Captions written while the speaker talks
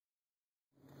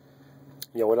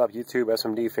Yo, what up, YouTube,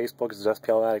 SMD, Facebook? This is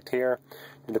SPL Addict here.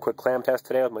 Did a quick clamp test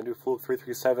today with my new Fluke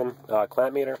 337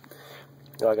 clamp meter.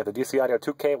 I got the DC audio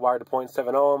 2K wired to 0.7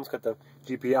 ohms. Got the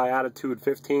GPI attitude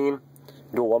 15.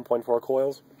 Dual 1.4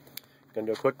 coils. Gonna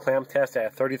do a quick clamp test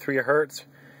at 33 hertz.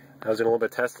 I was doing a little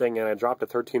bit of testing and I dropped to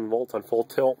 13 volts on full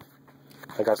tilt.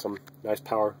 I got some nice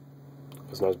power.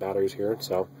 There's nice batteries here,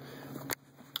 so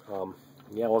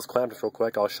yeah, let's clamp this real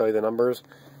quick. I'll show you the numbers.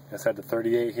 I set the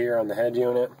 38 here on the head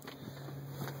unit.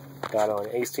 Got on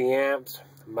AC amps,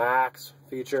 max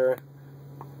feature,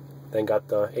 then got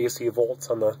the AC volts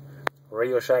on the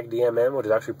Radio Shack DMM, which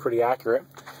is actually pretty accurate.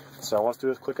 So let's do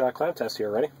this quick clamp test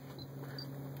here. Ready?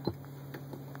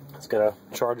 It's gonna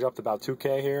charge up to about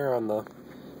 2K here on the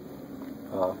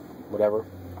whatever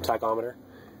tachometer,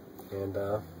 and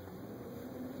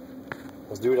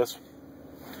let's do this.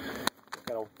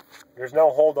 There's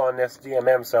no hold on this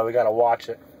DMM, so we gotta watch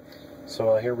it.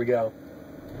 So here we go.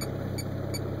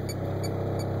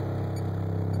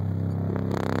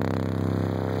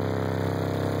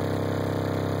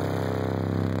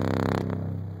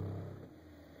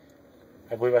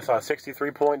 I believe I saw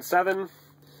 63.7,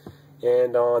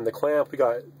 and on the clamp we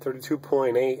got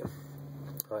 32.8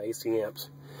 AC amps.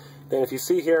 Then if you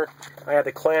see here, I had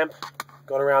the clamp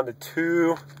going around the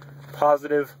two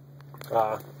positive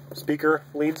speaker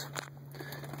leads.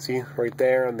 See right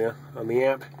there on the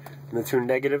amp, and the two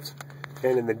negatives.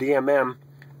 And in the DMM,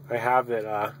 I have it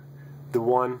the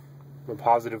one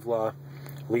positive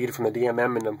lead from the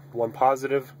DMM and the one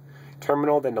positive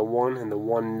terminal, then the one and the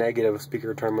one negative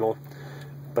speaker terminal.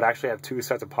 But I actually have two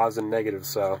sets of positive and negatives,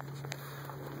 so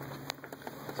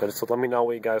just let me know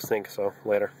what you guys think. So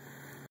later.